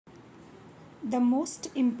The most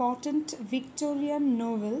important Victorian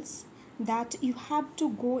novels that you have to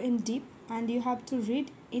go in deep and you have to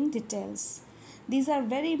read in details. These are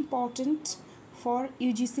very important for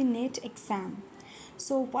UGC NET exam.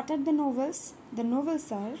 So, what are the novels? The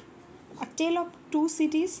novels are A Tale of Two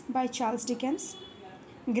Cities by Charles Dickens,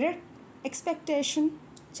 Great Expectation,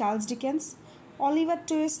 Charles Dickens, Oliver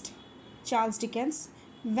Twist, Charles Dickens,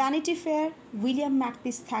 Vanity Fair, William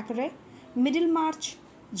Makepeace Thackeray, Middlemarch,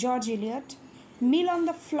 George Eliot, Meal on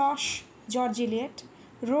the Floss, George Eliot,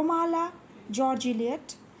 Romola, George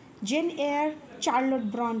Eliot, Jane Eyre,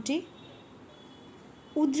 Charlotte Bronte,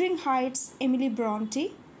 Wuthering Heights, Emily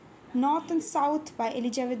Bronte, North and South by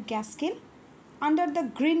Elizabeth Gaskell, Under the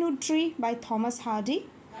Greenwood Tree by Thomas Hardy,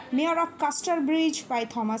 Mayor of Casterbridge by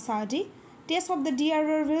Thomas Hardy, Tales of the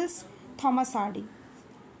D'Urbervilles, Thomas Hardy.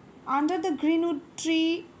 Under the Greenwood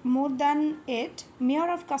Tree, more than it, Mayor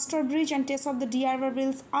of Casterbridge and Tales of the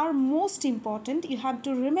D'Urbervilles are most important. You have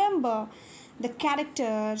to remember the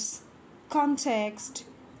characters, context,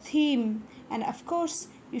 theme, and of course,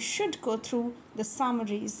 you should go through the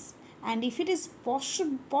summaries. And if it is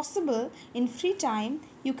possible in free time,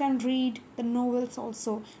 you can read the novels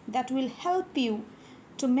also. That will help you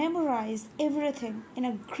to memorize everything in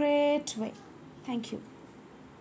a great way. Thank you.